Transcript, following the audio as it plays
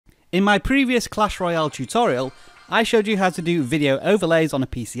In my previous Clash Royale tutorial, I showed you how to do video overlays on a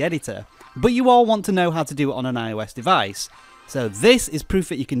PC editor, but you all want to know how to do it on an iOS device. So this is proof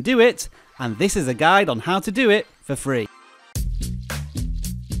that you can do it, and this is a guide on how to do it for free.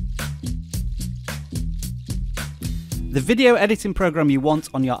 The video editing program you want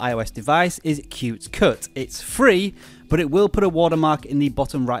on your iOS device is Qt Cut. It's free, but it will put a watermark in the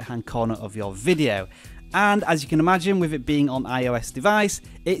bottom right hand corner of your video. And as you can imagine, with it being on iOS device,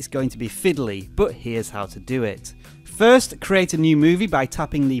 it's going to be fiddly, but here's how to do it. First, create a new movie by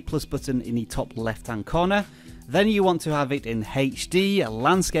tapping the plus button in the top left hand corner. Then you want to have it in HD,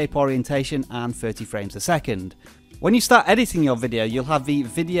 landscape orientation and 30 frames a second. When you start editing your video, you'll have the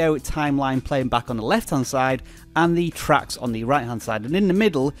video timeline playing back on the left hand side and the tracks on the right hand side, and in the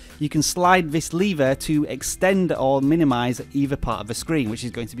middle you can slide this lever to extend or minimize either part of the screen, which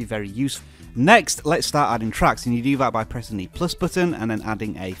is going to be very useful. Next, let's start adding tracks, and you do that by pressing the plus button and then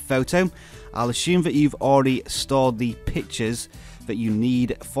adding a photo. I'll assume that you've already stored the pictures that you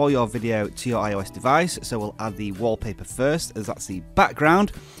need for your video to your iOS device, so we'll add the wallpaper first, as that's the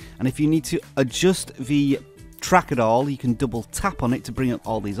background. And if you need to adjust the track at all, you can double tap on it to bring up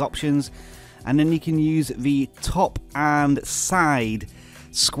all these options, and then you can use the top and side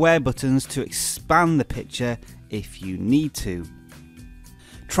square buttons to expand the picture if you need to.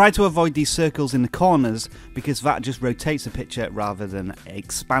 Try to avoid these circles in the corners because that just rotates the picture rather than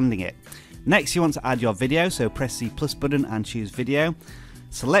expanding it. Next, you want to add your video, so press the plus button and choose video.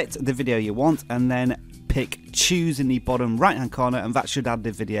 Select the video you want and then pick choose in the bottom right hand corner, and that should add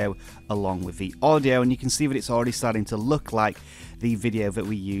the video along with the audio, and you can see that it's already starting to look like the video that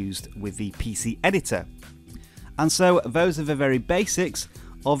we used with the PC editor. And so those are the very basics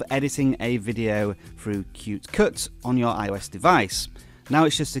of editing a video through Qt Cut on your iOS device. Now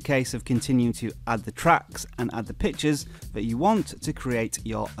it's just a case of continuing to add the tracks and add the pictures that you want to create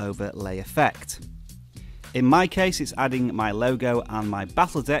your overlay effect. In my case, it's adding my logo and my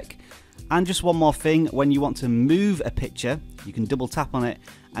battle deck. And just one more thing, when you want to move a picture, you can double tap on it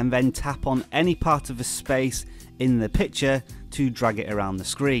and then tap on any part of the space in the picture to drag it around the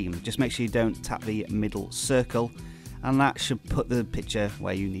screen. Just make sure you don't tap the middle circle, and that should put the picture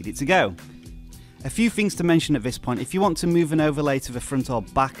where you need it to go. A few things to mention at this point. If you want to move an overlay to the front or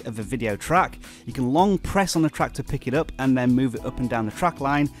back of a video track, you can long press on the track to pick it up and then move it up and down the track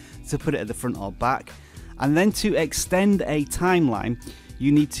line to put it at the front or back. And then to extend a timeline,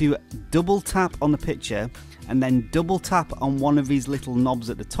 you need to double tap on the picture and then double tap on one of these little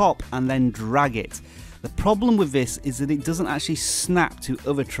knobs at the top and then drag it. The problem with this is that it doesn't actually snap to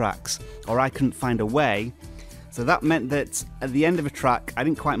other tracks, or I couldn't find a way. So that meant that at the end of a track, I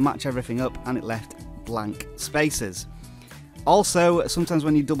didn't quite match everything up and it left blank spaces. Also, sometimes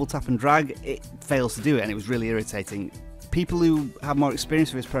when you double tap and drag, it fails to do it, and it was really irritating. People who have more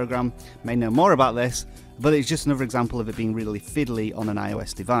experience with this program may know more about this, but it's just another example of it being really fiddly on an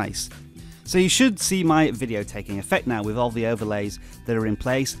iOS device. So you should see my video taking effect now with all the overlays that are in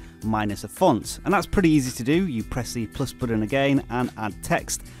place, minus a font. And that's pretty easy to do. You press the plus button again and add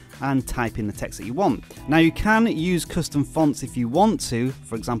text, and type in the text that you want. Now you can use custom fonts if you want to,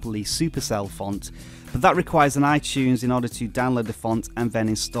 for example the Supercell font, but that requires an iTunes in order to download the font and then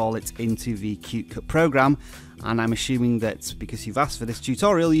install it into the Qt Cut program, and I'm assuming that because you've asked for this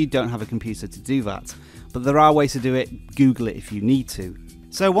tutorial you don't have a computer to do that. But there are ways to do it, Google it if you need to.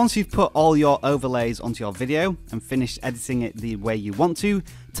 So once you've put all your overlays onto your video and finished editing it the way you want to,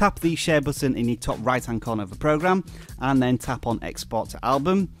 tap the share button in the top right hand corner of the program and then tap on export to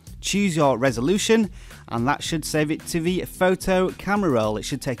album. Choose your resolution, and that should save it to the photo camera roll. It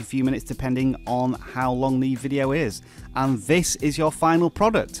should take a few minutes depending on how long the video is. And this is your final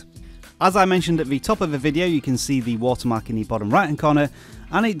product. As I mentioned at the top of the video, you can see the watermark in the bottom right hand corner,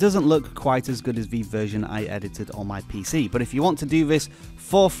 and it doesn't look quite as good as the version I edited on my PC. But if you want to do this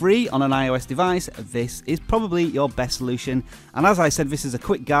for free on an iOS device, this is probably your best solution. And as I said, this is a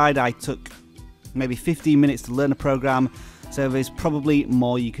quick guide. I took maybe 15 minutes to learn a program, so there's probably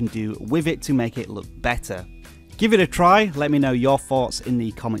more you can do with it to make it look better. Give it a try, let me know your thoughts in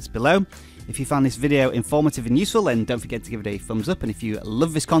the comments below. If you found this video informative and useful, then don't forget to give it a thumbs up, and if you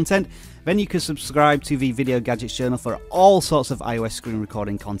love this content, then you can subscribe to the Video Gadgets channel for all sorts of iOS screen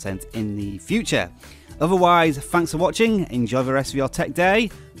recording content in the future. Otherwise, thanks for watching, enjoy the rest of your tech day,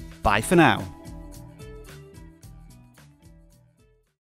 bye for now.